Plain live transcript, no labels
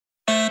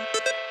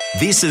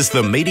This is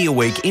the Media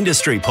Week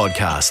Industry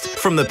Podcast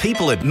from the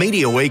people at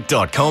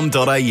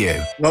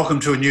MediaWeek.com.au.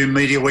 Welcome to a new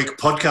Media Week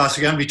podcast.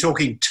 We're going to be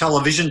talking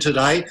television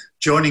today.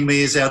 Joining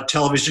me is our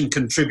television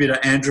contributor,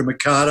 Andrew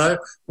Mercado.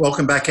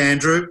 Welcome back,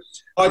 Andrew.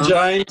 Hi,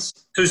 James.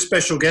 Two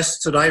special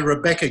guests today,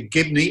 Rebecca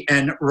Gibney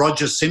and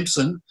Roger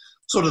Simpson,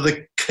 sort of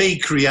the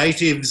key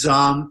creatives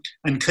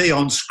and key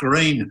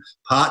on-screen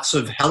parts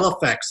of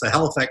Halifax, the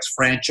Halifax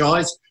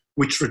franchise,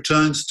 which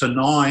returns to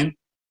 9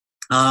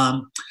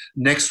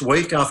 next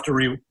week after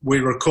we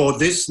record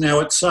this. Now,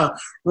 it's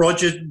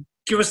Roger,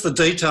 give us the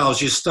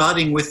details. You're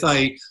starting with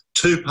a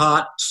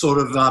two-part sort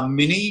of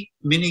mini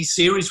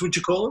series, would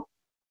you call it?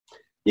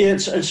 Yeah,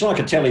 it's like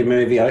a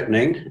telly-movie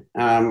opening,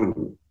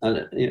 or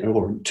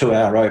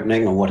 2-hour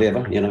opening or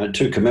whatever,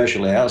 2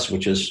 commercial hours,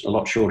 which is a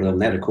lot shorter than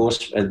that, of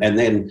course, and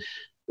then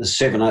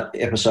 7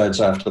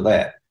 episodes after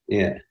that,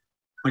 yeah.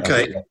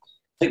 Okay.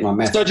 I think my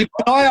math. So can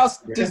I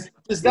ask,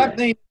 does that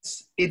mean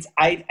it's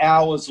 8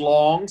 hours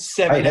long?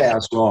 7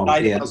 hours long,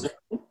 8 hours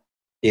long?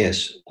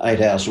 Yes, 8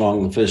 hours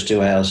long, the first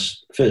 2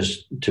 hours,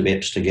 first 2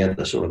 eps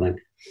together sort of thing.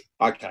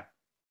 Okay.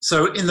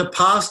 So in the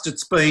past,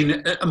 it's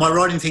been, am I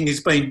right in thinking it's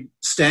been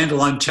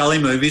standalone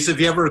telemovies? Have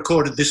you ever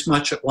recorded this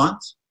much at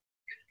once?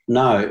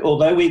 No,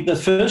 although the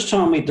first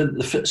time we did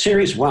the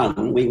Series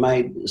 1, we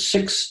made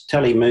 6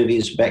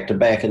 telemovies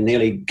back-to-back and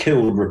nearly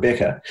killed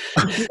Rebecca.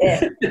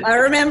 Yeah, I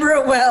remember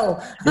it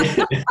well.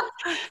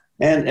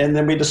 and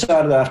then we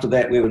decided after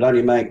that we would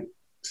only make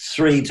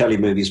 3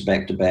 telemovies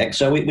back-to-back.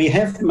 So we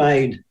have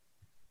made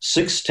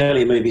 6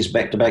 telemovies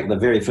back-to-back the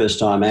very first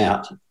time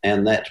out,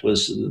 and they were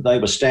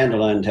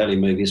standalone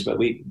telemovies, but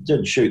we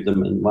did shoot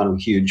them in one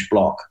huge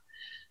block.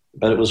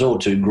 But it was all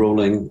too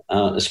gruelling,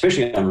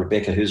 especially on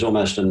Rebecca, who's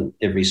almost in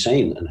every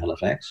scene in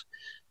Halifax.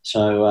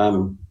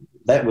 So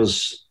that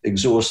was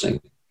exhausting.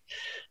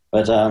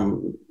 But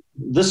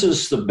this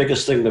is the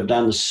biggest thing they've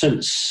done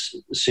since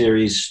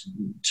Series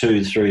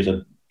 2 through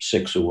to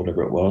 6 or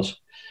whatever it was.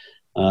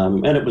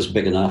 And it was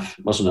big enough,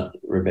 wasn't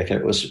it, Rebecca?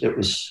 It was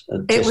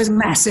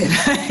massive.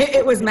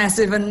 It was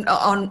massive, and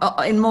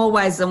in more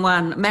ways than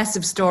one.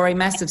 Massive story,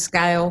 massive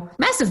scale,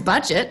 massive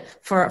budget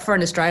for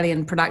an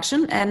Australian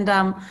production, and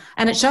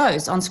it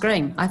shows on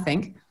screen, I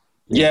think.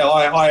 Yeah,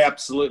 I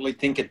absolutely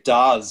think it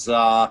does.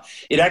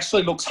 It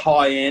actually looks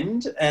high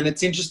end, and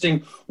it's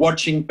interesting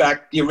watching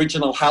back the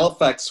original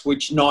Halifax,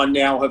 which 9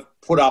 now have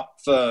put up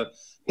for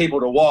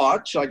people to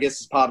watch, I guess,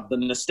 as part of the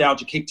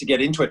nostalgia kick to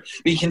get into it.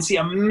 But you can see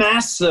a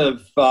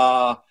massive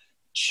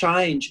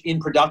change in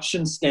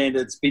production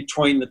standards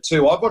between the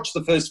two. I've watched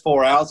the first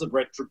 4 hours of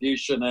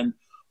Retribution, and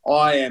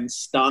I am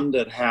stunned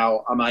at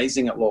how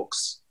amazing it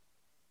looks.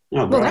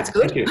 Oh, well, that's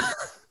good. Thank you.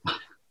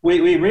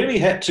 We really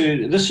had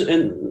to, this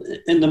in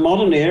the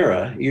modern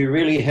era, you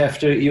really have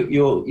to,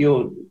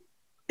 your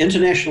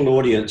international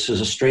audience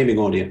is a streaming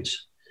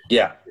audience.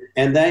 Yeah.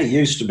 And they're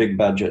used to big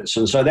budgets.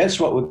 And so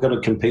that's what we've got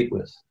to compete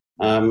with.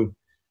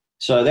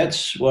 So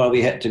that's why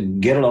we had to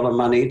get a lot of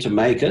money to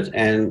make it,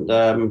 and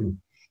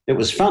it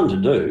was fun to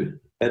do.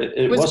 But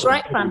it was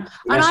great fun.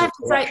 And I have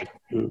to say,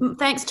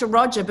 thanks to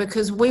Roger,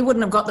 because we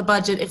wouldn't have got the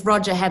budget if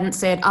Roger hadn't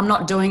said, I'm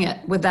not doing it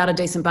without a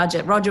decent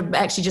budget. Roger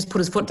actually just put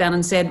his foot down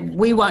and said,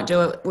 we won't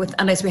do it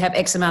unless we have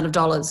X amount of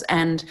dollars.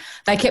 And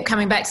they kept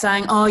coming back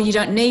saying, oh, you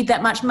don't need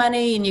that much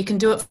money and you can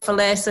do it for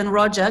less. And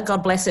Roger,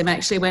 God bless him,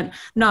 actually went,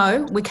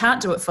 no, we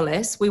can't do it for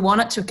less. We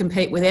want it to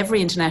compete with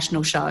every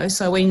international show,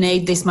 so we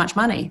need this much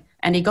money.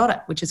 And he got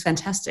it, which is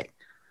fantastic.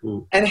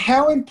 And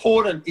how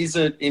important is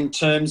it in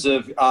terms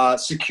of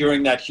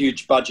securing that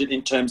huge budget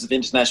in terms of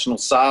international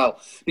sale?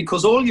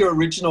 Because all your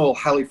original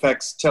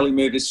Halifax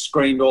telemovies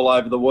screened all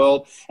over the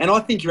world. And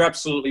I think you're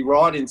absolutely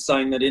right in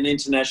saying that an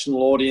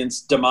international audience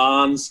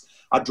demands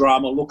a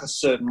drama look a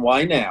certain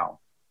way now.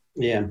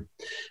 Yeah.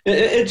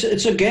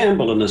 It's a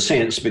gamble in a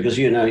sense, because,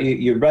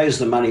 you raise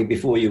the money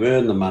before you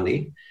earn the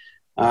money.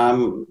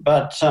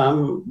 But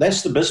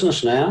that's the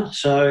business now.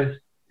 So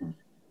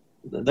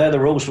they're the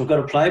rules we've got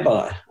to play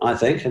by, I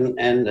think. And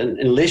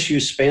unless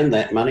you spend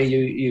that money,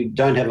 you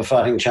don't have a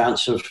fighting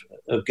chance of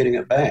getting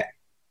it back.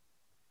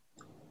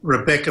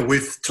 Rebecca,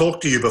 we've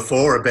talked to you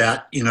before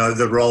about,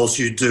 the roles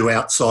you do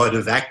outside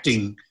of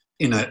acting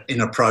in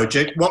a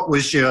project. What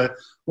was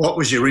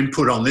your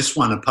input on this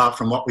one, apart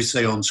from what we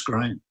see on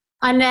screen?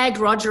 I nagged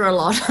Roger a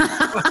lot.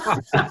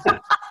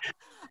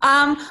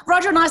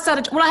 Roger and I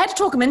I had to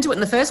talk him into it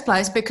in the first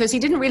place because he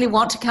didn't really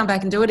want to come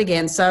back and do it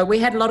again. So we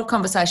had a lot of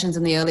conversations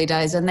in the early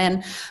days. And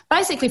then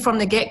basically from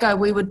the get-go,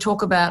 we would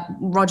talk about,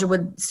 Roger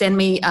would send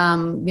me,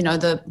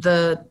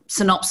 the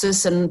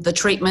synopsis and the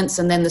treatments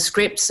and then the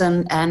scripts,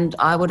 and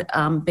I would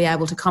be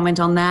able to comment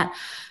on that.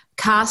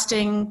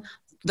 Casting,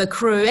 the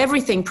crew,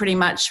 everything pretty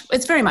much.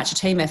 It's very much a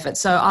team effort.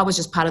 So I was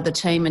just part of the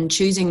team and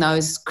choosing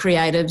those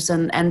creatives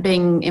and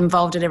being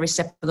involved at every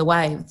step of the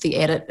way, the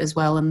edit as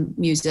well and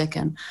music.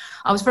 And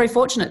I was very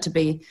fortunate to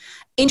be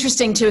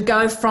interesting to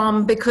go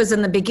from, because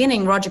in the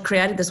beginning, Roger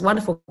created this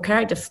wonderful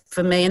character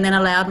for me and then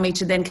allowed me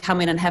to then come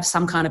in and have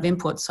some kind of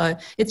input. So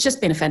it's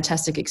just been a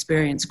fantastic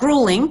experience.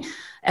 Grueling,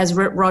 as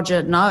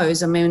Roger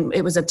knows, I mean,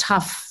 it was a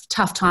tough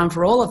time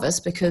for all of us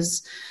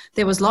because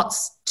there was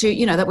lots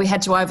that we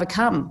had to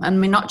overcome. I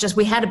mean, not just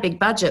we had a big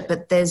budget,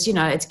 but there's,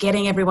 it's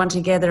getting everyone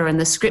together and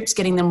the scripts,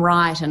 getting them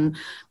right and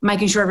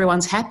making sure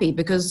everyone's happy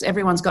because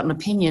everyone's got an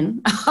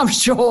opinion. I'm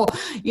sure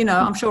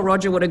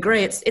Roger would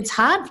agree. It's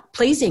hard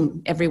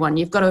pleasing everyone.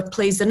 You've got to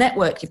please the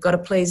network. You've got to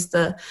please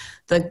the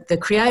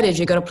creators.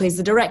 You've got to please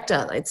the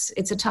director. It's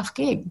a tough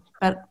gig,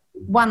 but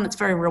one that's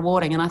very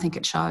rewarding, and I think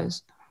it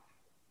shows.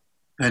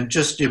 And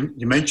just you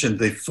mentioned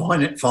the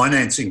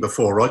financing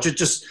before, Roger.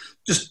 Just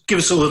give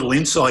us a little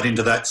insight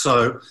into that.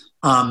 So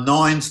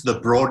Nine's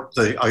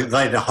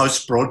the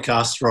host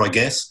broadcaster, I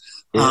guess.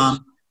 Yes.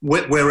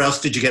 Where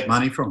else did you get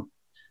money from?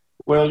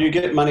 Well, you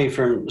get money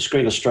from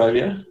Screen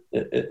Australia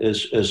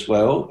as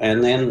well,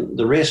 and then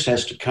the rest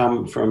has to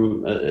come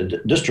from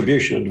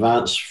distribution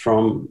advance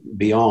from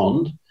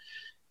Beyond,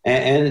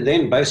 and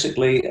then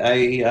basically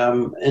a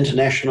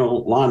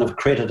international line of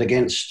credit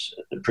against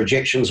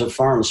projections of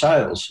foreign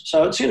sales.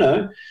 So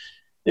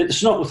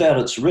it's not without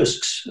its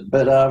risks,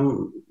 but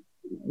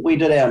we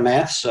did our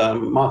maths.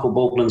 Michael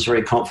Baldwin's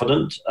very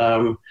confident.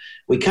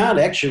 We can't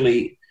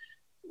actually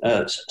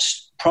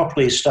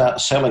properly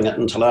start selling it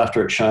until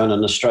after it's shown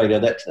in Australia.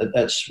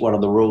 That's one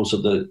of the rules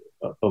of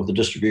the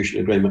distribution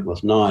agreement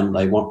with Nine.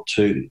 They want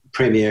to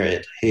premiere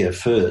it here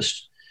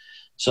first.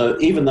 So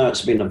even though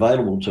it's been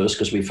available to us,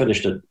 because we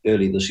finished it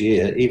early this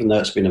year, even though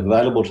it's been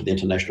available to the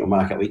international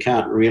market, we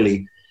can't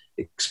really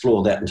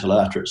explore that until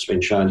after it's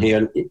been shown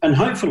here. And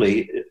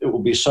hopefully it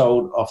will be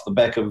sold off the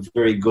back of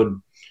very good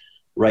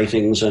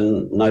ratings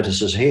and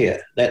notices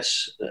here.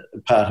 That's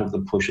part of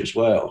the push as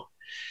well.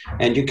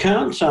 And it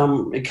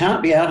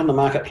can't be out in the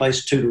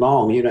marketplace too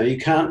long. You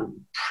can't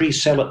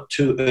pre-sell it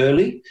too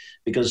early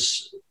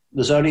because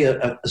there's only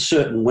a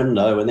certain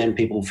window and then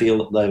people feel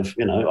that they've,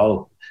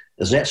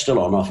 is that still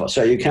on offer?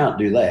 So you can't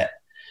do that.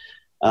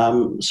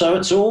 So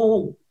it's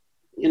all,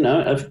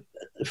 a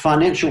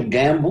financial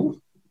gamble.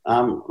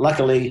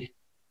 Luckily,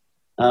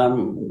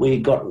 we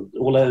got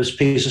all those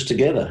pieces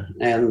together,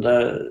 and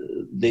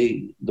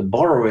the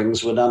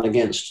borrowings were done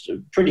against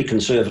pretty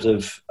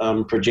conservative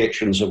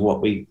projections of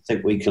what we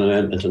think we can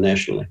earn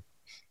internationally.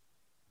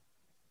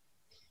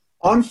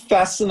 I'm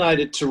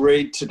fascinated to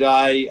read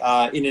today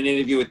in an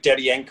interview with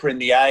Debbie Anker in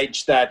The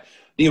Age that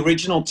the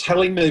original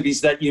telemovies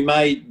that you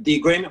made, the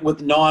agreement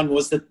with Nine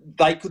was that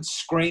they could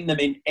screen them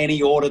in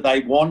any order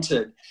they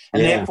wanted.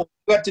 And therefore,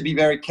 you had to be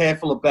very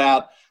careful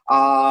about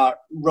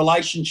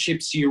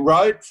relationships you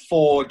wrote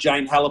for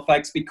Jane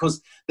Halifax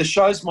because the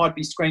shows might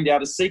be screened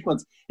out of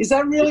sequence. Is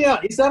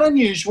that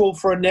unusual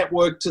for a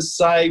network to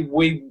say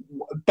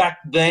back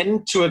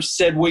then to have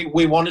said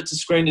we wanted to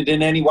screen it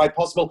in any way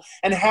possible?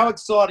 And how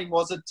exciting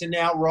was it to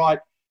now write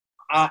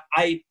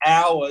 8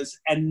 hours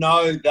and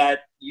know that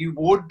you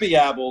would be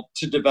able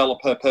to develop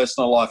her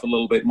personal life a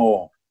little bit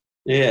more?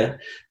 Yeah,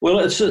 well,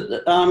 it's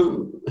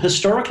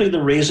historically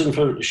the reason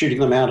for shooting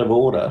them out of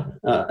order,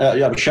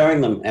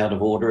 showing them out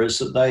of order, is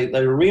that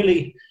they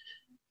really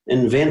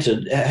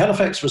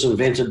Halifax was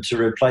invented to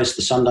replace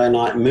the Sunday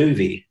night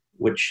movie,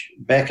 which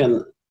back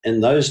in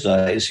those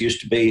days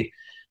used to be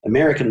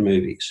American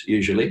movies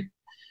usually.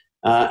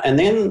 And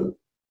then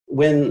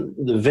when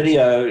the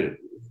video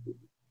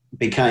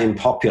became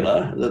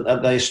popular,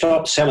 they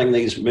stopped selling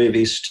these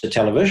movies to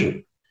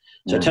television.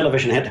 So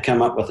television had to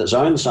come up with its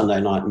own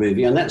Sunday night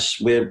movie, and that's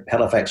where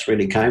Halifax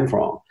really came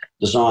from,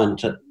 designed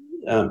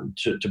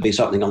to be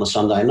something on a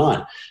Sunday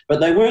night. But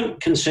they weren't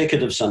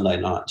consecutive Sunday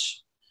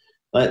nights.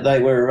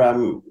 They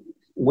were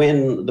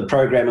when the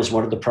programmers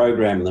wanted to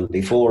program them,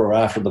 before or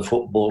after the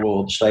football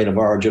or the State of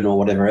Origin or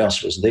whatever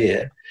else was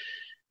there.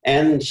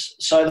 And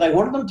so they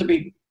wanted them to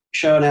be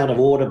shown out of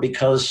order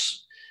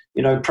because,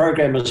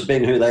 programmers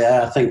being who they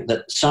are, think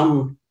that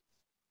some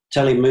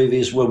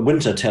telemovies were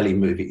winter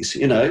telemovies,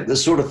 the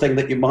sort of thing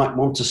that you might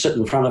want to sit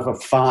in front of a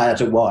fire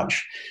to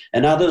watch.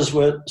 And others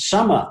were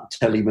summer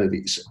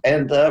telemovies.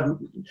 And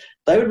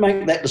they would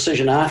make that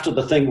decision after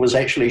the thing was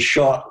actually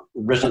shot,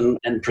 written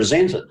and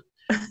presented.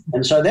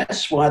 And so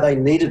that's why they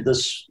needed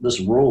this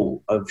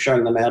rule of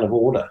showing them out of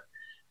order.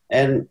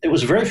 And it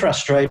was very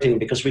frustrating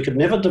because we could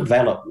never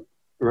develop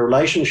a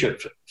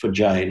relationship for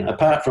Jane,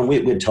 apart from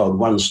we'd told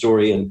one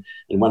story in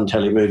one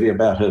telemovie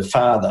about her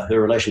father, her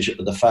relationship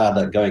with the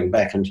father going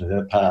back into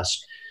her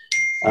past.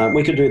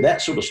 We could do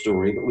that sort of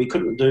story, but we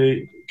couldn't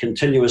do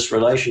continuous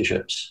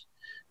relationships.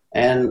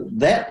 And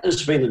that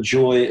has been the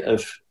joy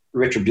of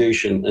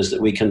Retribution, is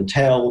that we can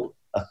tell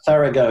a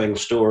thoroughgoing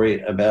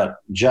story about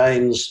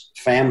Jane's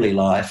family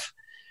life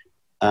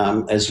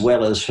as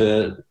well as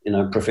her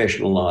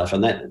professional life.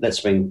 And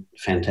that's been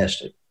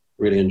fantastic,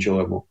 really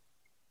enjoyable.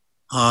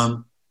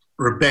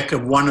 Rebecca,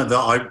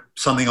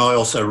 something I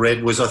also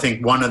read was, I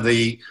think one of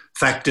the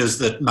factors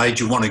that made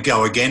you want to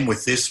go again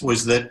with this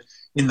was that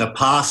in the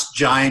past,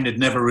 Jane had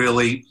never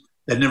really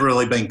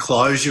been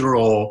closure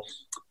or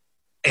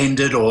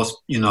ended or,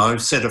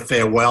 said a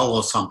farewell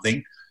or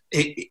something.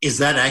 Is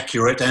that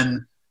accurate?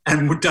 And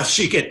does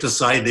she get to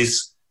say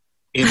this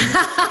in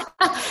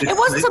It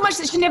wasn't so much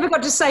that she never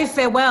got to say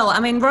farewell. I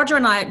mean, Roger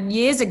and I,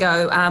 years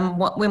ago,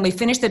 when we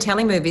finished the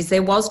telly movies,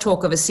 there was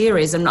talk of a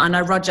series, and I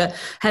know Roger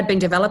had been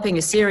developing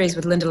a series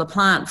with Linda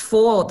LaPlante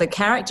for the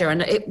character,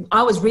 and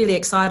I was really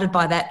excited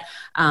by that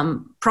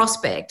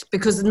prospect,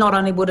 because not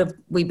only would have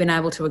we been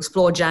able to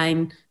explore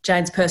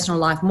Jane's personal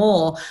life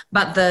more,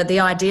 but the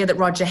idea that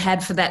Roger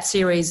had for that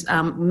series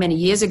many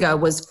years ago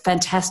was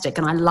fantastic,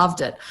 and I loved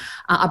it.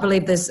 I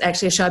believe there's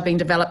actually a show being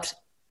developed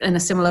in a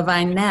similar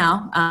vein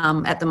now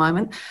at the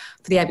moment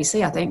for the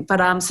ABC, I think.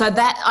 But so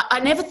that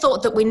I never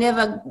thought that we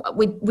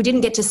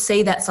didn't get to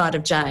see that side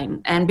of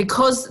Jane. And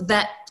because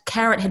that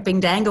carrot had been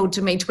dangled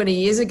to me 20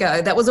 years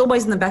ago, that was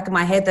always in the back of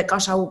my head that,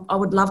 gosh, I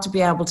would love to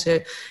be able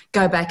to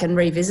go back and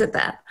revisit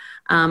that.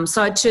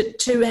 So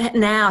to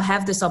now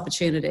have this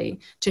opportunity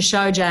to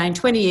show Jane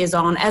 20 years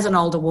on as an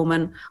older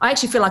woman, I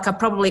actually feel like I've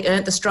probably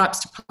earned the stripes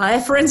to play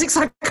a forensic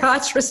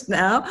psychiatrist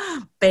now,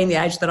 being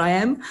the age that I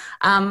am.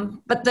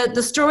 But the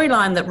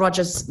storyline that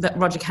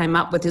Roger came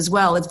up with as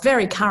well, it's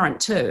very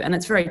current too, and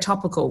it's very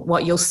topical,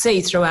 what you'll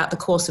see throughout the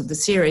course of the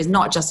series,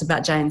 not just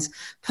about Jane's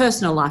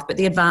personal life, but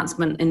the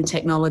advancement in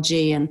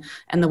technology and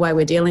the way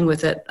we're dealing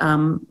with it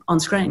on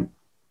screen.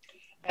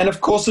 And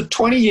of course, a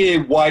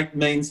 20-year wait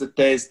means that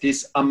there's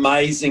this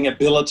amazing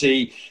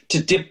ability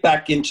to dip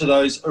back into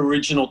those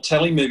original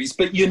telly movies,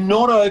 but you're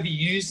not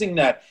overusing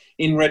that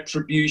in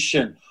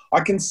Retribution. I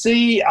can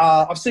see,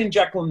 I've seen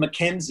Jacqueline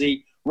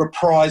McKenzie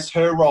reprise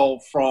her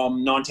role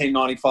from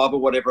 1995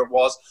 or whatever it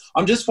was.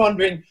 I'm just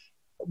wondering,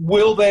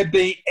 will there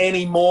be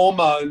any more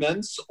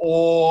moments,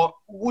 or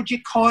would you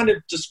kind of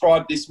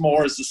describe this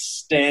more as a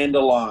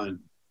standalone?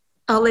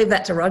 I'll leave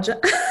that to Roger.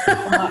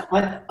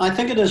 I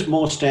think it is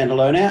more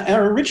standalone.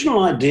 Our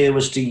original idea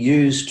was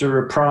to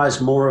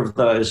reprise more of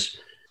those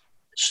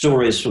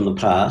stories from the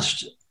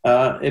past.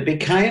 It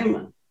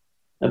became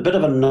a bit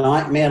of a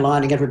nightmare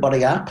lining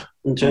everybody up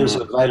in terms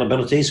of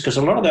availabilities, because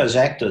a lot of those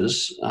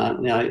actors,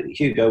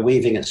 Hugo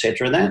Weaving,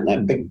 etc., they're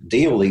a big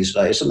deal these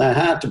days, and they're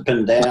hard to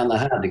pin down, they're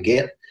hard to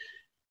get.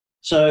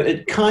 So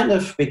it kind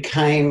of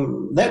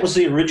became, that was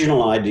the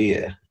original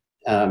idea,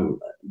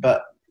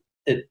 but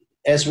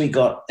as we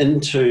got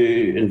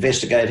into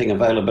investigating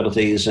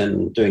availabilities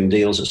and doing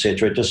deals,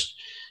 etc., it just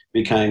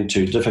became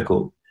too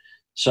difficult.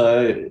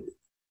 So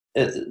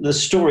the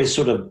story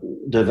sort of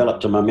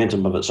developed a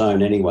momentum of its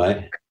own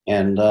anyway.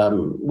 And,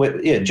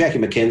 Jackie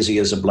McKenzie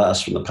is a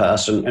blast from the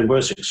past and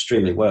works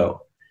extremely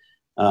well.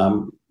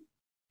 But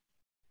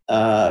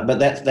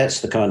that's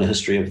the kind of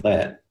history of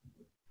that.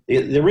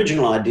 The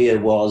original idea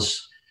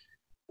was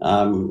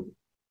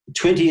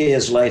 20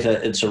 years later,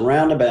 it's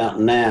around about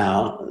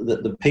now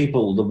that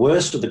the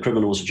worst of the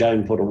criminals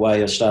Jane put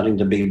away are starting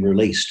to be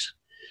released.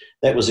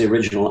 That was the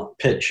original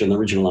pitch and the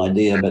original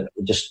idea, but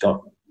it just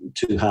got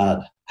too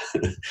hard.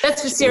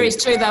 That's for series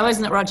 2, though,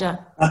 isn't it, Roger?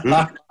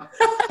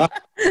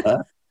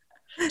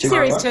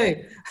 Series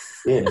 2.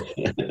 Yeah.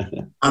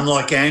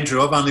 Unlike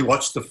Andrew, I've only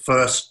watched the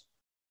first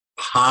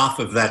half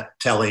of that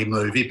telly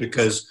movie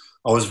because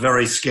I was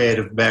very scared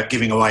about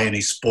giving away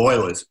any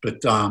spoilers.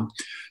 But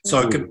so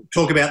I could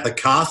talk about the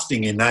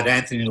casting in that,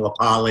 Anthony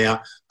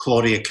LaPaglia,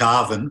 Claudia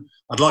Carvin.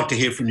 I'd like to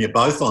hear from you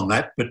both on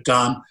that. But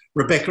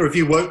Rebecca, have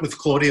you worked with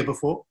Claudia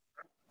before?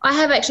 I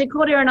have actually.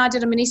 Claudia and I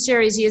did a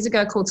mini-series years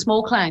ago called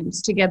Small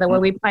Claims together, where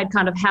we played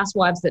kind of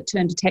housewives that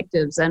turned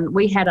detectives, and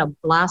we had a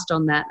blast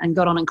on that and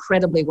got on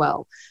incredibly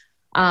well.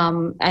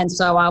 And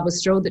so I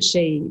was thrilled that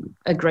she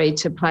agreed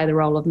to play the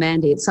role of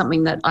Mandy. It's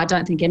something that I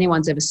don't think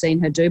anyone's ever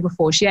seen her do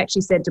before. She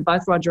actually said to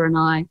both Roger and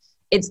I,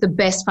 it's the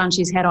best fun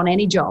she's had on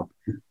any job,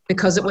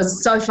 because it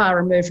was so far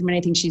removed from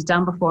anything she's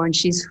done before, and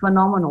she's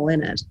phenomenal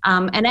in it.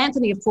 And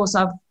Anthony, of course,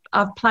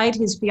 I've played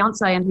his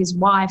fiancée and his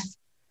wife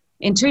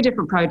in 2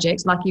 different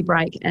projects, Lucky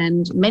Break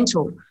and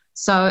Mental.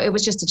 So it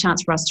was just a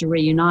chance for us to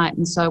reunite.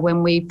 And so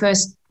when we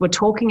first were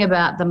talking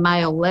about the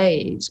male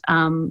lead,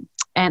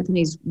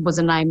 Anthony's was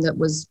a name that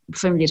was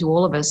familiar to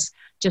all of us.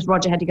 Just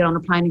Roger had to get on a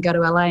plane and go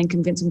to LA and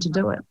convince him to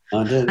do it.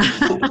 I did.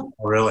 Oh,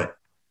 really?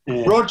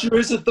 Yeah. Roger,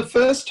 is it the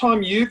first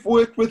time you've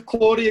worked with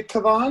Claudia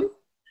Carvin?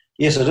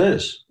 Yes, it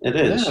is. It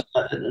is.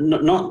 Yeah.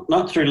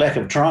 Not through lack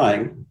of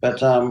trying, but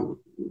no,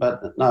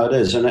 it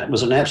is, and it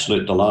was an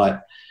absolute delight.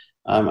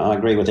 I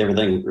agree with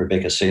everything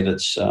Rebecca said.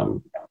 It's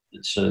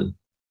a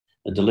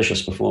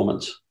delicious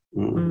performance.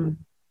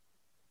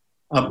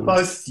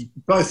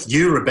 Both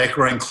you,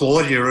 Rebecca, and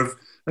Claudia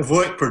have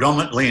worked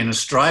predominantly in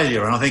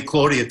Australia, and I think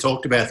Claudia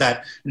talked about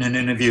that in an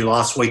interview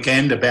last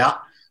weekend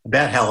about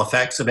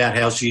Halifax, about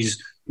how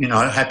she's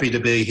happy to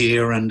be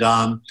here, and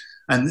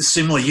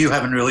similarly, you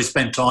haven't really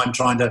spent time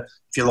trying to,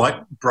 if you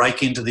like,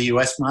 break into the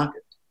US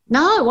market.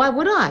 No, why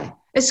would I?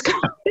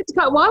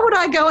 Why would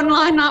I go and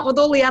line up with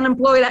all the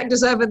unemployed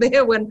actors over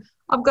there when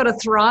I've got a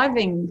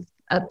thriving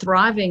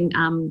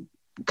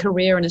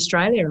career in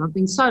Australia? I've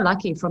been so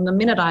lucky. From the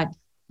minute I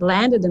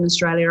landed in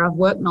Australia, I've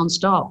worked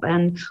non-stop.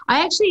 And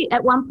I actually,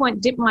 at one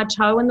point, dipped my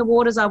toe in the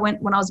waters. I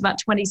went when I was about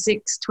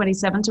 26,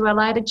 27 to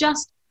LA to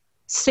just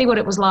see what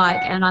it was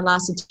like. And I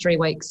lasted 3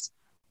 weeks.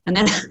 and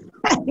then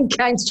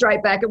came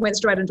straight back and went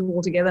straight into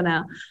All Together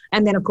Now.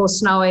 And then, of course,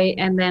 Snowy,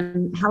 and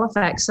then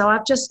Halifax. So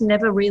I've just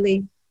never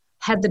really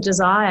had the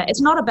desire.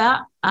 It's not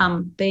about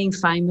being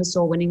famous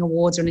or winning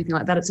awards or anything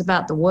like that. It's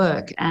about the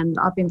work. And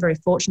I've been very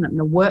fortunate, and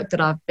the work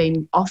that I've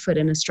been offered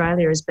in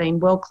Australia has been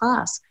world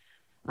class.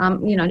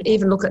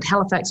 Even look at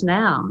Halifax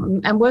Now,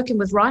 and working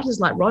with writers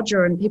like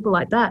Roger and people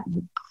like that.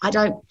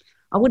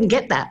 I wouldn't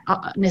get that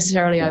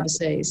necessarily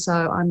overseas. So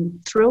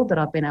I'm thrilled that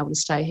I've been able to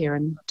stay here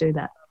and do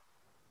that.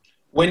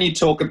 When you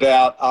talk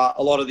about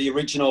a lot of the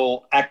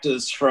original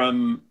actors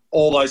from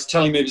all those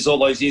telemovies all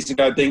those years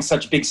ago being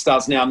such big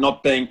stars now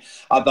not being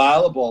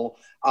available,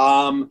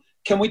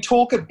 can we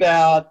talk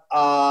about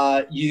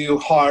you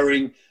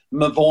hiring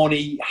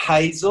Mavourney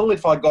Hazel,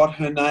 if I got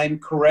her name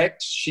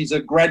correct? She's a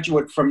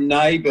graduate from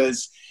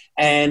Neighbours,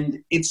 and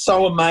it's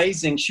so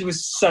amazing. She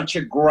was such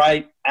a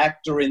great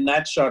actor in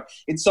that show.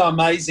 It's so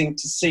amazing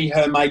to see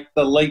her make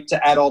the leap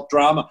to adult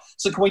drama.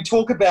 So can we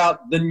talk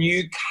about the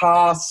new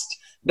cast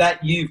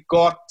that you've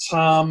got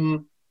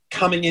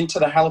coming into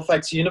the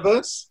Halifax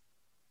universe?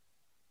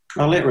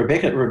 I'll let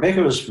Rebecca.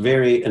 Rebecca was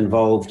very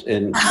involved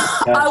in.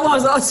 I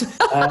was.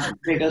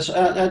 Because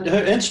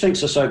her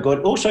instincts are so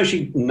good. Also,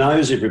 she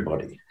knows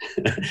everybody.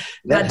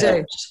 I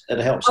do. It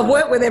helps. I've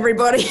worked with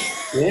everybody.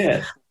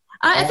 Yeah.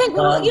 I think,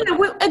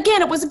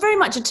 again, it was very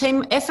much a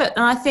team effort.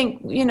 And I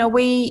think,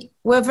 we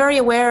were very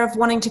aware of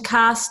wanting to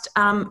cast,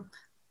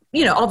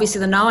 obviously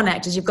the known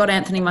actors. You've got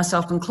Anthony,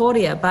 myself and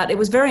Claudia. But it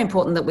was very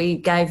important that we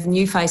gave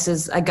new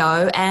faces a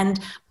go and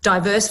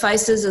diverse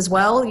faces as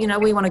well.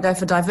 We want to go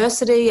for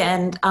diversity.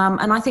 And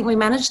I think we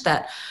managed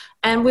that.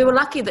 And we were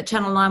lucky that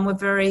Channel 9 were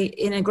very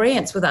in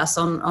agreement with us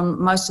on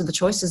most of the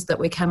choices that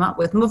we came up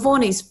with.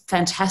 Mavourney's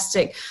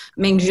fantastic.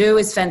 Ming Zhu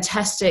is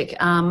fantastic.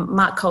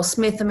 Mark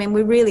Cole-Smith. I mean,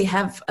 we really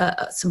have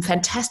some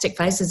fantastic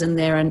faces in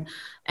there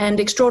and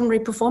extraordinary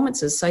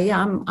performances. So, yeah,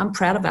 I'm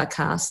proud of our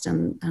cast.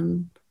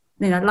 And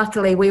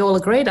luckily we all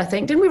agreed, I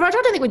think. Didn't we, Roger?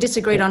 I don't think we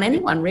disagreed on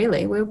anyone,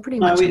 really. We were pretty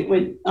much...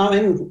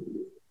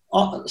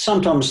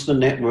 sometimes the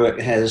network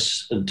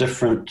has a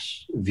different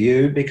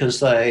view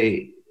because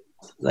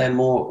they're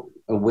more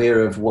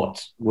aware of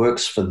what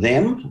works for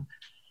them,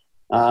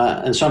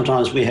 and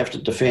sometimes we have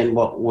to defend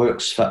what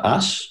works for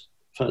us.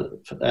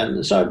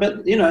 That's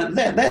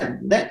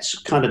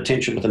kind of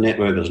tension with the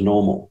network is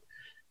normal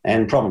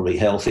and probably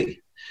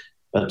healthy.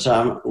 But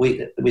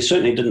we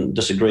certainly didn't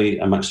disagree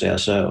amongst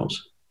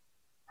ourselves.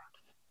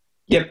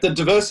 Yep, the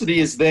diversity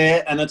is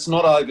there and it's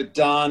not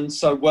overdone,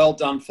 so well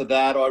done for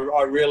that.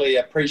 I really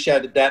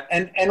appreciated that.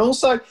 And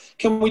also,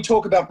 can we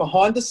talk about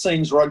behind the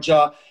scenes,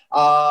 Roger,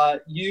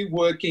 you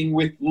working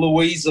with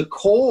Louisa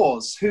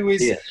Cause, who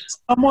is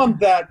someone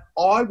that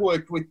I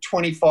worked with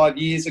 25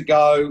 years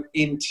ago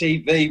in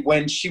TV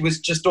when she was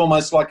just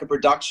almost like a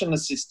production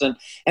assistant.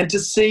 And to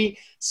see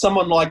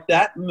someone like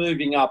that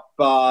moving up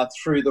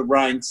through the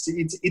ranks,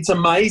 it's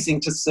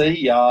amazing to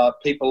see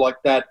people like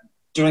that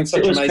doing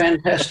such amazing...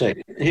 It was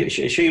fantastic.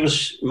 She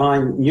was my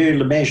new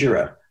Le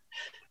Measurer.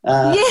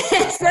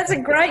 Yes, that's a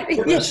great...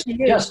 Yes, she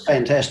is. Just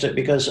fantastic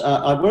because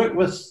I worked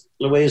with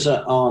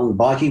Louisa on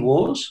Bikie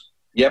Wars.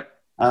 Yep.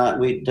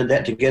 We did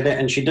that together,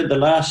 and she did the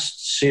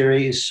last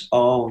series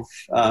of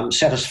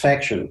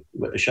Satisfaction,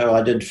 a show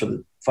I did for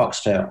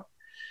Foxtel.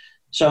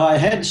 So I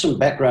had some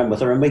background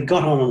with her, and we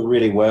got on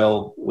really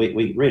well.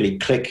 We really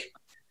click.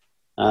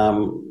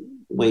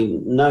 We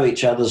know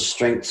each other's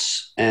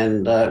strengths,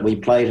 and we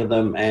play to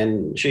them,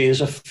 and she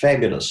is a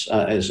fabulous,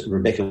 as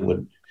Rebecca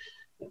would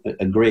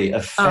agree,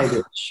 a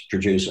fabulous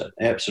producer,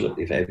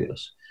 absolutely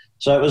fabulous.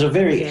 So it was a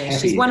very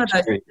happy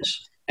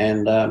experience.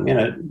 And, the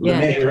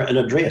measure and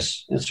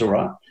address, that's all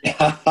right.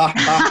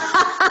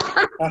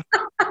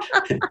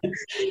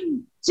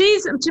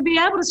 Geez, to be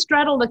able to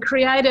straddle the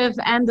creative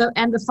and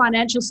the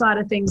financial side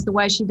of things the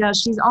way she does,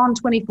 she's on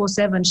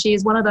 24/7. She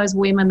is one of those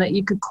women that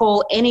you could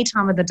call any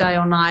time of the day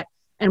or night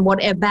and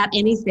about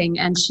anything,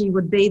 and she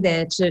would be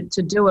there to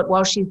do it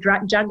while she's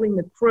juggling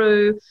the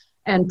crew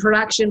and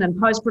production and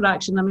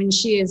post-production. I mean,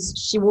 she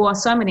wore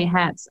so many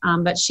hats,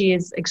 but she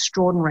is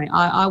extraordinary.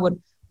 I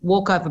would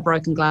walk over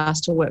broken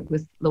glass to work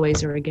with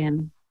Louisa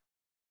again.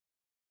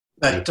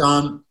 That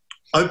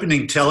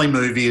opening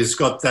telemovie has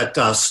got that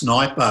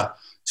sniper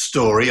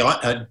story.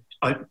 I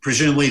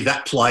presumably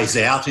that plays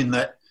out in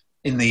the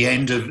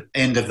end of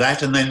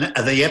that, and then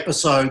are the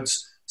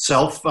episodes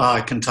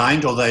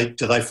self-contained, or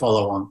do they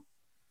follow on?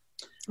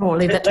 Or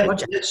leave that to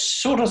Roger. They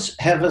sort of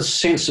have a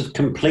sense of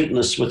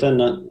completeness within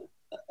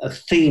a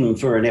theme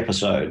for an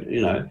episode,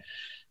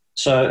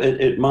 So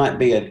it might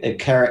be a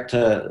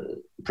character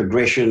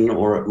progression,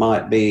 or it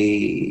might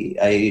be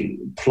a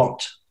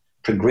plot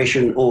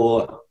progression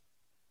or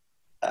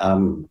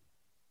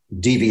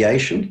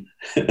deviation.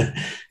 They're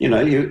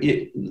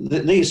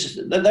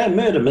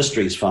murder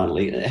mysteries.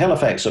 Finally,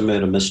 Halifax are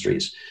murder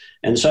mysteries,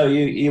 and so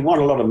you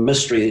want a lot of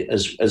mystery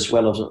as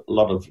well as a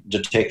lot of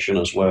detection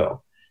as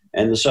well.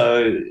 And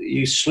so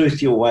you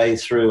sleuth your way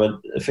through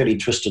a fairly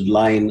twisted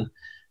lane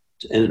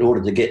in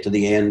order to get to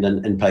the end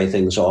and pay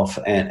things off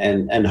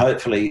and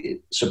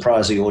hopefully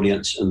surprise the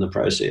audience in the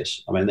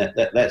process. I mean,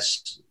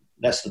 that's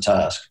that's the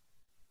task.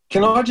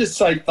 Can I just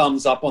say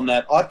thumbs up on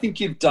that? I think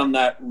you've done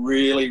that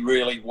really,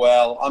 really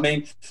well. I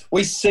mean,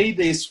 we see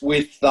this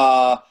with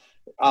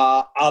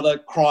other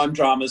crime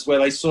dramas where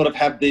they sort of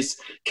have this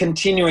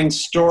continuing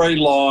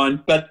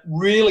storyline, but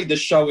really the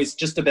show is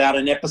just about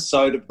an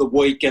episode of the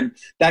week, and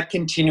that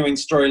continuing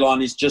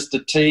storyline is just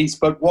a tease.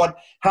 But what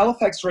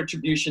Halifax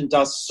Retribution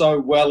does so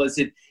well is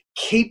it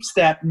keeps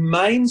that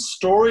main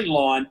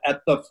storyline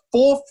at the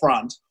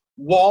forefront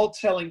while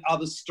telling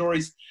other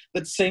stories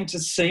that seem to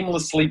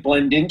seamlessly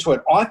blend into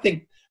it. I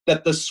think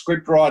that the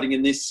script writing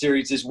in this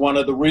series is one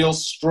of the real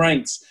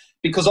strengths,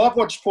 because I've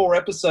watched 4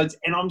 episodes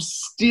and I'm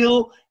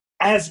still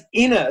as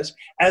in it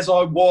as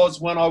I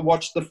was when I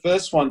watched the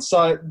first one.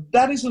 So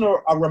that isn't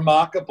a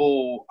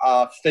remarkable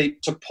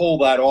feat to pull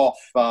that off,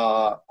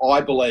 I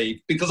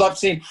believe, because I've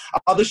seen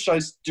other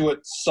shows do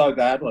it so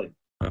badly.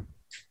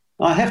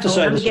 I have to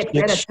say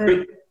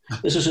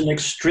this is an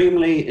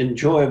extremely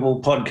enjoyable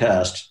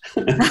podcast.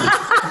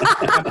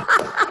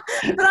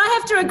 But I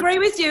have to agree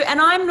with you,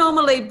 and I'm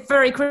normally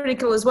very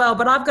critical as well,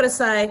 but I've got to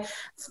say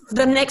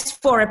the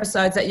next 4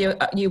 episodes that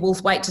you will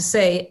wait to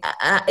see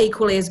are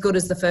equally as good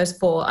as the first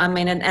 4. I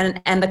mean,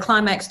 and the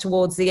climax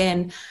towards the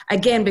end,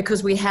 again,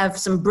 because we have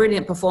some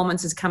brilliant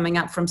performances coming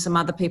up from some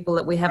other people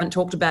that we haven't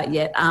talked about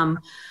yet,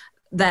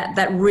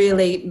 that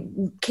really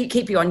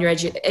keep you on your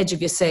edge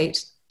of your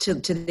seat to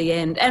the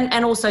end.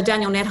 And also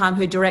Daniel Nettheim,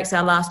 who directs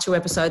our last 2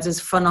 episodes,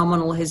 is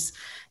phenomenal.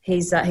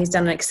 He's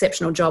done an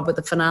exceptional job with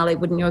the finale.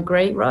 Wouldn't you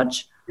agree, Rog?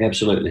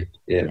 Absolutely,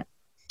 yeah.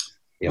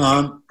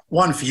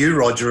 One for you,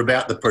 Roger,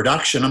 about the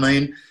production. I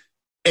mean,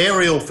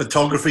 aerial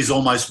photography is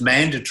almost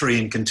mandatory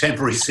in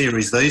contemporary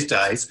series these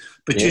days,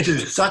 but you do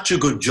such a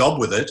good job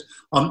with it.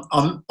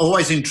 I'm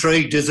always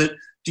intrigued. Do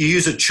you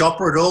use a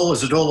chopper at all?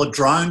 Is it all a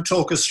drone?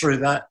 Talk us through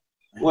that.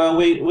 Well,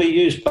 we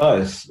use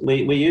both.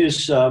 We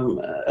use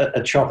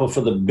a chopper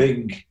for the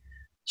big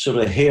sort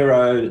of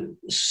hero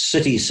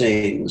city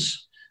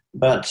scenes,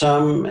 but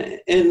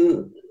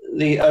in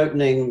the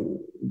opening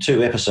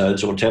 2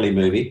 episodes or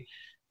telemovie,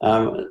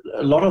 a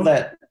lot of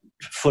that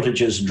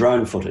footage is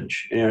drone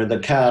footage. You know, the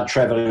car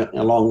travelling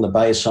along the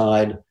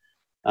bayside,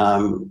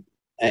 and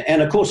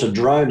of course a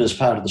drone is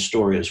part of the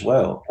story as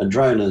well. There's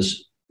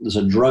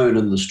a drone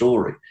in the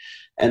story.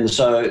 And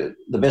so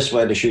the best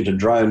way to shoot a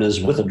drone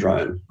is with a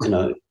drone, you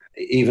know,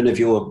 even if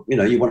you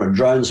want a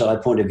drone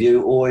side point of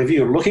view, or if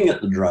you're looking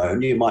at the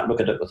drone, you might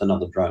look at it with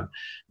another drone.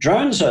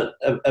 Drones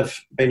have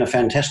been a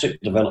fantastic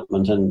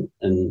development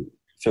in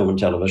film and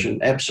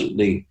television,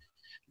 absolutely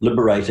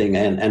liberating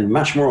and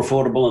much more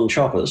affordable than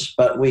choppers.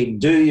 But we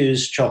do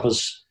use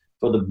choppers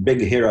for the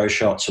big hero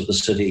shots of the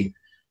city,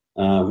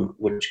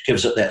 which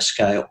gives it that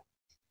scale.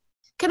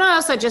 Can I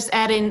also just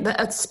add in,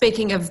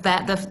 speaking of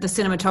that, the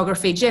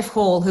cinematography, Jeff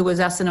Hall, who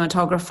was our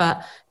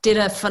cinematographer, did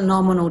a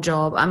phenomenal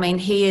job. I mean,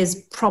 he is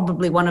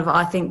probably one of,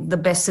 I think, the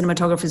best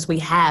cinematographers we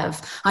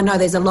have. I know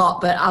there's a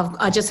lot, but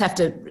I just have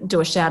to do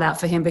a shout out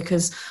for him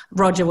because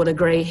Roger would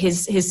agree.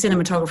 His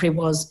cinematography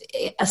was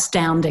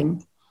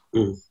astounding.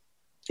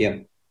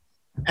 Yeah.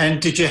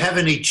 And did you have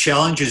any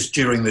challenges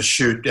during the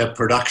shoot,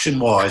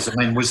 production-wise? I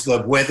mean, was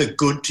the weather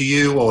good to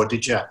you, or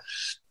did you...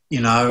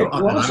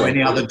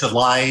 any other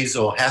delays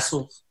or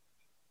hassles?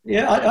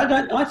 Yeah,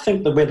 I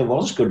think the weather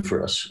was good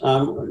for us,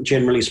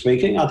 generally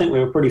speaking. I think we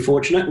were pretty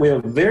fortunate. We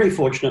were very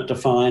fortunate to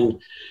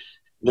find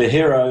the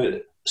hero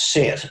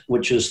set,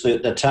 which is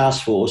the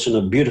task force, in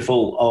a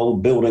beautiful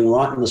old building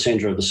right in the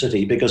centre of the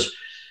city, because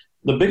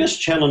the biggest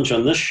challenge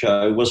on this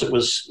show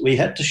was we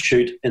had to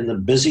shoot in the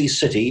busy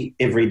city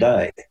every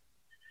day.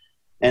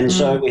 And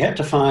so we had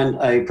to find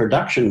a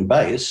production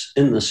base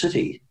in the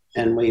city,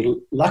 and we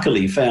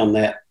luckily found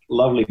that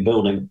lovely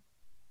building,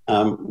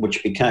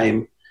 which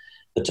became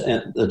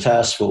the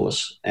task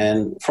force.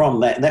 And from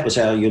that was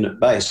our unit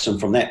base. And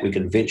from that, we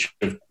could venture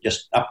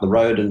just up the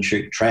road and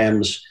shoot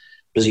trams,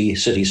 busy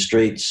city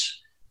streets.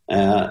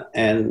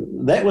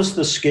 And that was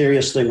the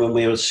scariest thing when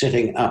we were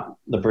setting up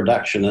the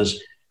production,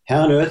 is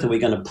how on earth are we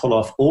going to pull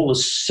off all the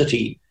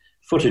city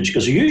footage?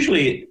 Because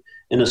usually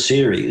in a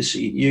series,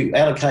 you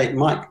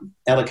might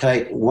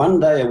allocate 1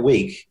 day a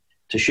week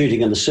to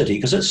shooting in the city,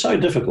 because it's so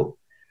difficult.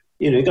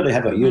 You know, you've got to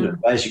have a unit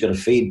base, you've got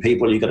to feed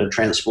people, you've got to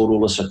transport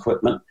all this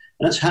equipment,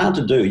 and it's hard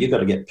to do. You've got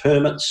to get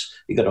permits,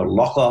 you've got to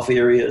lock off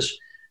areas.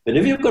 But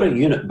if you've got a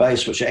unit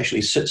base which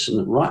actually sits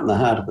right in the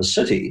heart of the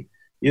city,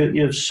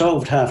 you've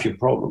solved half your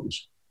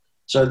problems.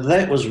 So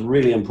that was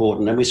really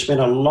important, and we spent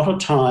a lot of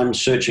time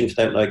searching for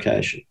that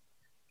location.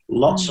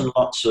 Lots and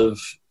lots of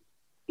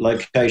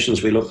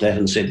locations we looked at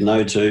and said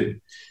no to.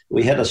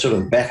 We had a sort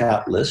of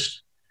backup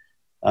list.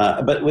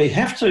 But I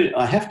have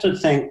to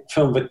thank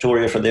Film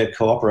Victoria for their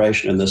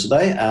cooperation in this.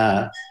 They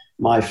are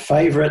my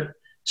favourite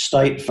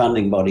state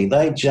funding body.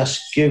 They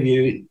just give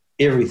you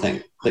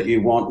everything that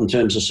you want in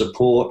terms of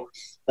support.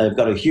 They've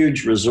got a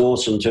huge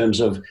resource in terms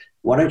of,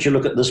 why don't you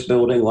look at this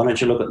building, why don't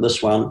you look at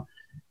this one?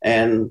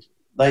 And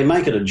they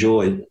make it a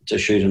joy to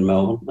shoot in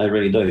Melbourne. They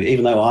really do.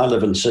 Even though I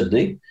live in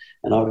Sydney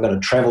and I've got to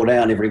travel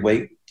down every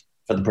week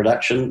for the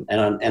production, and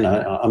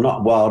I'm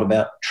not wild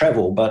about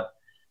travel, but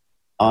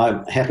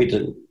I'm happy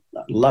to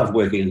love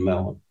working in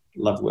Melbourne.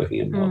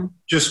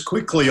 Just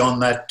quickly on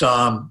that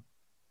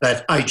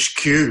that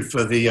HQ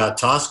for the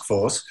task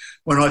force.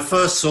 When I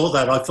first saw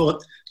that, I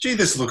thought, gee,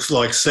 this looks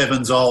like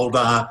Seven's old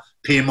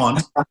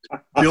Piermont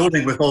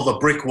building with all the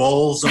brick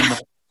walls. And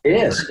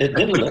Yes, it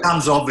did. it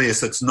becomes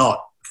obvious it's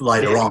not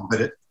later on,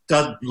 but it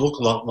does look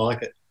a lot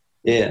like it.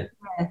 Yeah.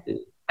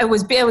 It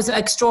was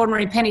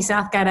extraordinary. Penny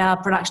Southgate, our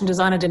production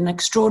designer, did an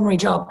extraordinary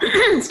job,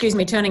 excuse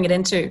me, turning it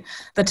into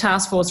the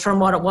task force from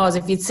what it was.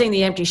 If you'd seen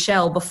the empty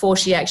shell before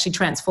she actually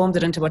transformed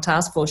it into a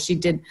task force, she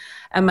did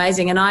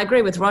amazing. And I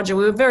agree with Roger.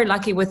 We were very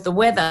lucky with the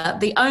weather.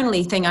 The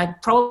only thing I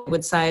probably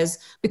would say is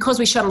because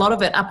we shot a lot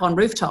of it up on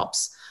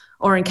rooftops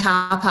or in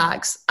car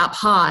parks up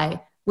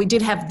high, we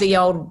did have the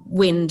old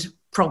wind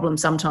problem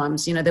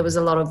sometimes. You know, there was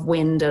a lot of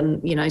wind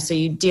and, you know, so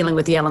you're dealing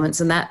with the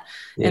elements and that.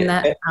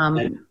 Yeah.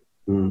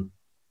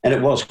 And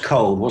it was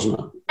cold, wasn't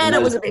it? And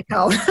it was a bit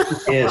cold.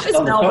 Yes,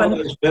 on the top of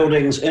those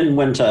buildings in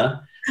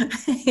winter,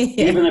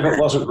 even if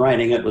it wasn't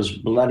raining, it was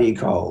bloody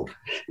cold.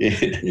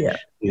 Yeah.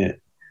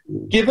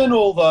 Given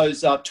all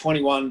those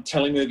 21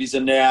 telemovies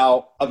are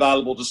now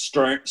available to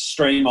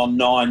stream on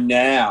 9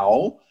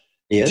 Now,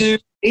 Yes. do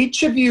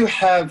each of you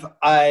have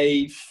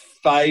a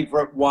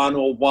favourite one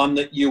or one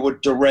that you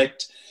would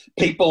direct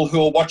people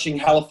who are watching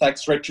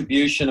Halifax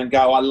Retribution and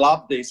go, I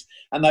love this,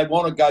 and they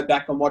want to go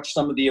back and watch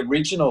some of the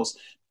originals?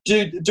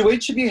 Do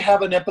each of you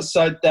have an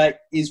episode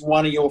that is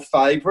one of your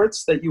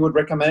favourites that you would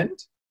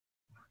recommend?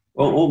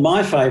 Well,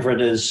 my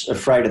favourite is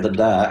Afraid of the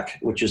Dark,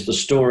 which is the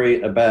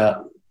story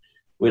about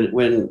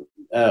when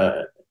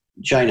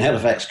Jane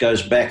Halifax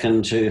goes back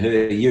into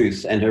her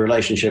youth and her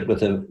relationship with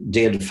her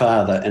dead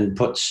father and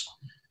puts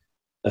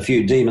a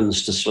few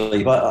demons to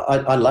sleep.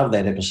 I love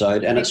that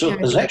episode, and it's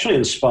actually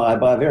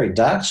inspired by a very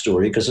dark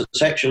story because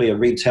it's actually a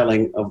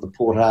retelling of the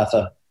Port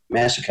Arthur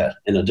massacre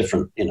in a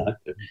different,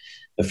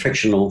 a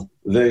fictional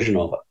version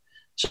of it.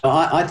 So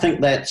I think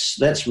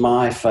that's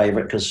my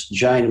favourite because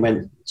Jane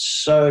went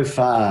so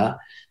far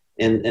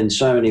in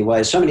so many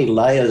ways, so many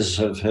layers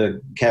of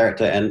her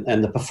character,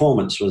 and the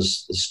performance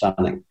was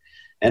stunning.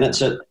 And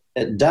it's a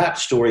dark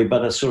story,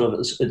 but it's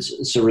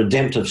a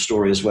redemptive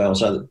story as well.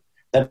 So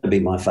that would be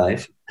my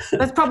fave.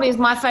 That probably is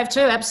my fave too,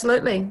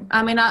 absolutely.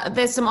 I mean,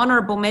 there's some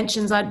honourable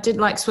mentions. I did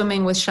like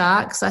Swimming with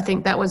Sharks. I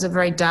think that was a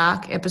very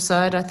dark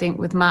episode, I think,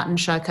 with Martin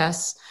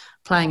Shokas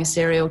playing a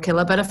serial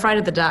killer. But Afraid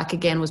of the Dark,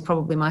 again, was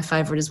probably my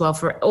favourite as well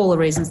for all the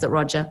reasons that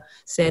Roger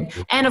said.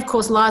 And, of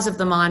course, Lies of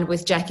the Mind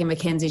with Jackie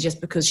McKenzie,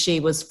 just because she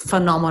was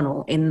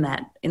phenomenal in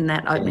that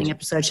opening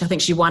episode. I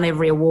think she won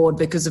every award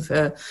because of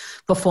her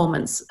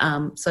performance.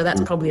 So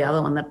that's probably the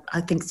other one that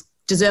I think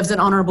deserves an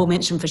honourable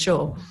mention for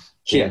sure.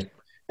 Yeah.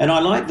 And I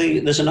like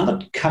there's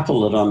another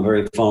couple that I'm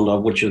very fond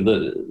of, which are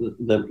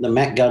the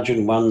Matt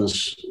Gudgeon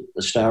ones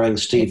starring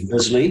Steve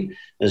Bisley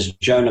as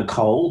Jonah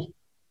Cole.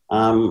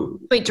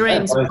 Sweet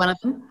Dreams was one of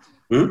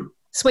them.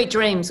 Sweet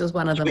Dreams was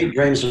one of them. Sweet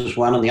Dreams was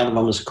one, and the other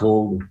one was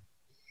called...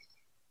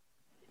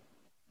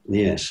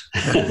 Yes.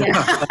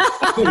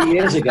 20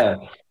 years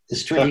ago.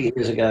 It's 20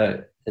 years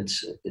ago.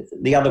 It's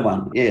the other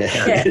one, yeah.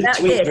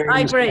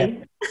 I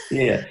agree.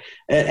 Yeah.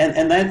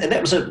 And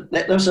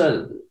that was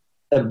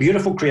a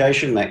beautiful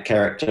creation, that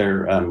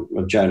character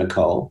of Jonah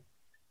Cole,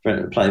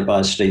 played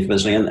by Steve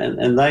Bisley,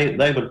 and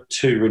they were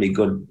two really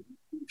good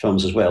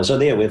films as well. So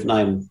there we've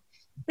named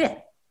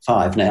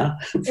 5 now,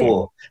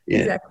 4. Yeah.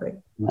 Exactly.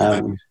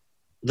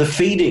 The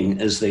Feeding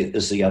is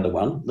the other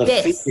one.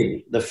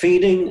 The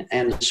Feeding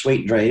and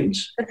Sweet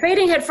Dreams. The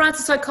Feeding had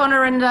Frances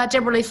O'Connor and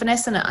Deborah Lee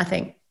Finesse in it, I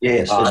think.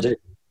 Yes, it did.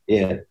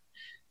 Yeah.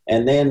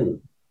 And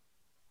then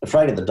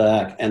Afraid of the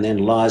Dark, and then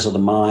Lies of the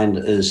Mind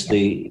is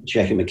the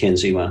Jackie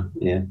McKenzie one.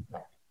 Yeah.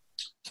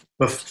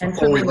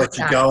 Before we let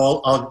you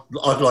go,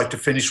 I'd like to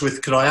finish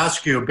with, could I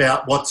ask you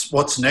about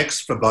what's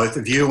next for both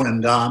of you?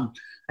 And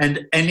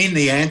in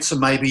the answer,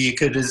 maybe you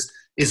could,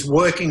 is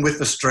working with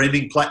the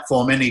streaming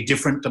platform any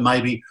different to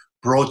maybe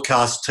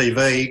broadcast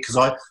TV? Because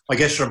I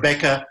guess,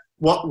 Rebecca,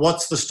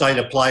 what's the state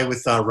of play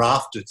with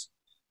Rafters?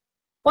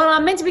 Well,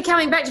 I'm meant to be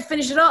coming back to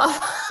finish it off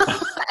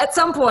at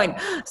some point.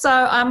 So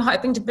I'm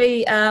hoping to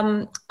be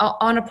on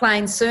a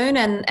plane soon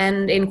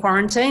and in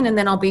quarantine, and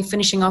then I'll be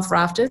finishing off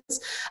Rafters.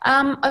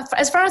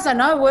 As far as I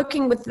know,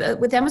 working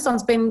with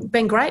Amazon's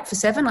been great for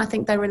 7. I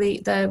think they're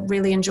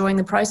really enjoying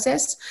the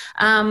process.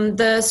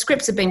 The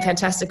scripts have been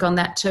fantastic on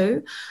that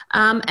too.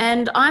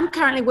 And I'm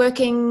currently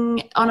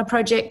working on a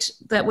project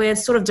that we're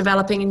sort of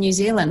developing in New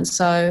Zealand.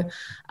 So,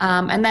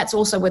 and that's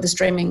also with a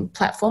streaming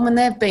platform, and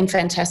they've been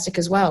fantastic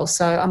as well.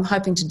 So I'm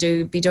hoping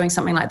to be doing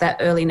something like that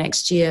early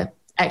next year,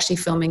 actually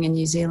filming in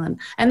New Zealand.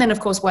 And then, of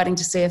course, waiting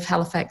to see if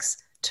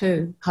Halifax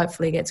 2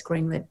 hopefully gets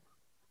greenlit.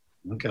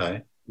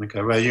 Okay.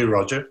 Where are you,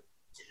 Roger?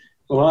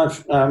 Well,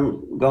 I've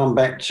gone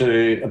back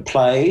to a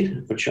play,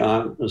 which I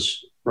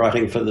was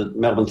writing for the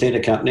Melbourne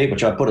Theatre Company,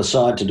 which I put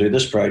aside to do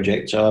this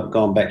project. So I've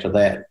gone back to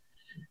that.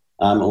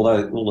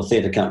 Although all the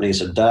theatre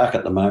companies are dark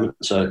at the moment,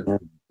 so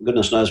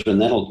goodness knows when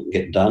that'll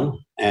get done.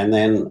 And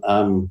then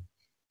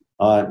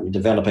I'm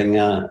developing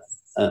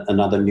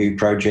another new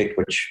project,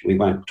 which we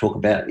won't talk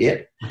about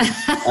yet.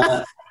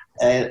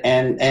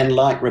 and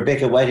like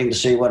Rebecca, waiting to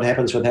see what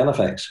happens with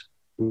Halifax.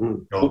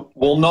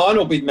 Well, Nine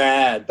will be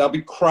mad. They'll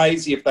be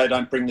crazy if they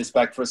don't bring this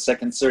back for a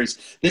second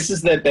series. This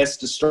is their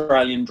best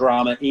Australian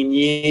drama in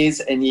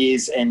years and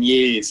years and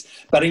years.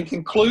 But in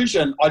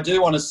conclusion, I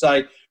do want to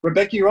say,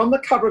 Rebecca, you're on the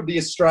cover of the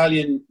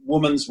Australian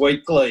Woman's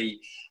Weekly.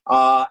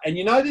 And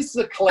you know this is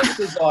a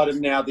collector's item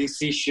now,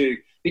 this issue,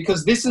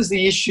 because this is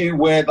the issue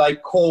where they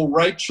call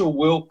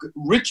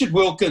Richard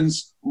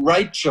Wilkins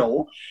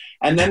Rachel,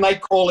 and then they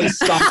call his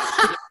son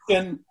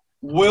Christian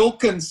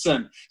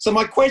Wilkinson. So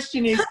my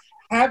question is,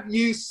 have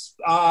you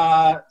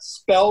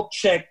spell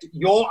checked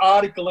your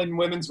article in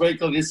Women's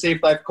Weekly to see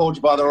if they've called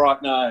you by the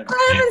right name?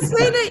 I haven't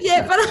seen it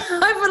yet, but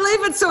I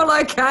believe it's all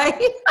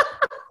okay.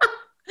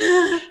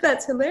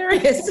 That's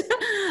hilarious.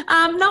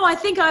 No, I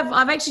think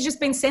I've actually just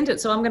been sent it,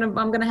 so I'm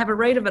gonna have a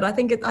read of it. I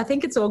think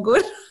it's all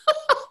good.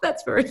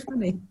 That's very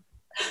funny.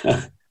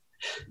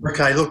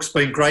 Okay, look, it's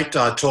been great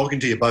talking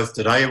to you both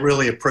today. I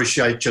really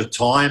appreciate your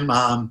time.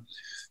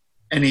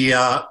 Any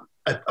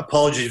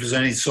apologies if there's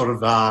any sort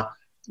of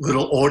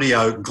little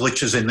audio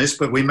glitches in this,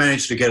 but we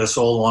managed to get us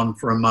all on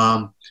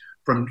from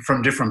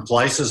different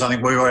places. I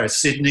think we were at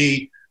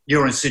Sydney.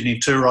 You're in Sydney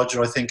too,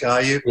 Roger, I think,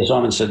 are you? Yes,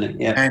 I'm in Sydney,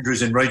 yeah.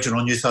 Andrew's in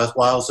regional New South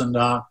Wales, and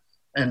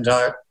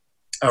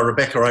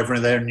Rebecca over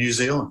there in New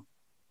Zealand.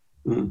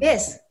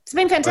 Yes, it's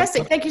been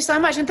fantastic. Thank you so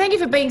much, and thank you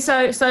for being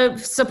so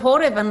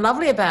supportive and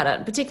lovely about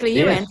it. Particularly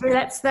you, Andrew.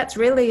 That's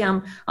really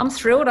I'm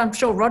thrilled. I'm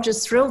sure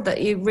Roger's thrilled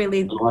that you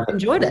really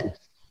enjoyed it.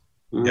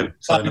 Yep.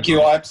 Thank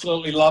you. I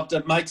absolutely loved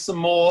it. Make some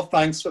more.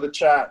 Thanks for the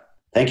chat.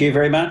 Thank you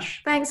very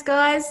much. Thanks,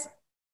 guys.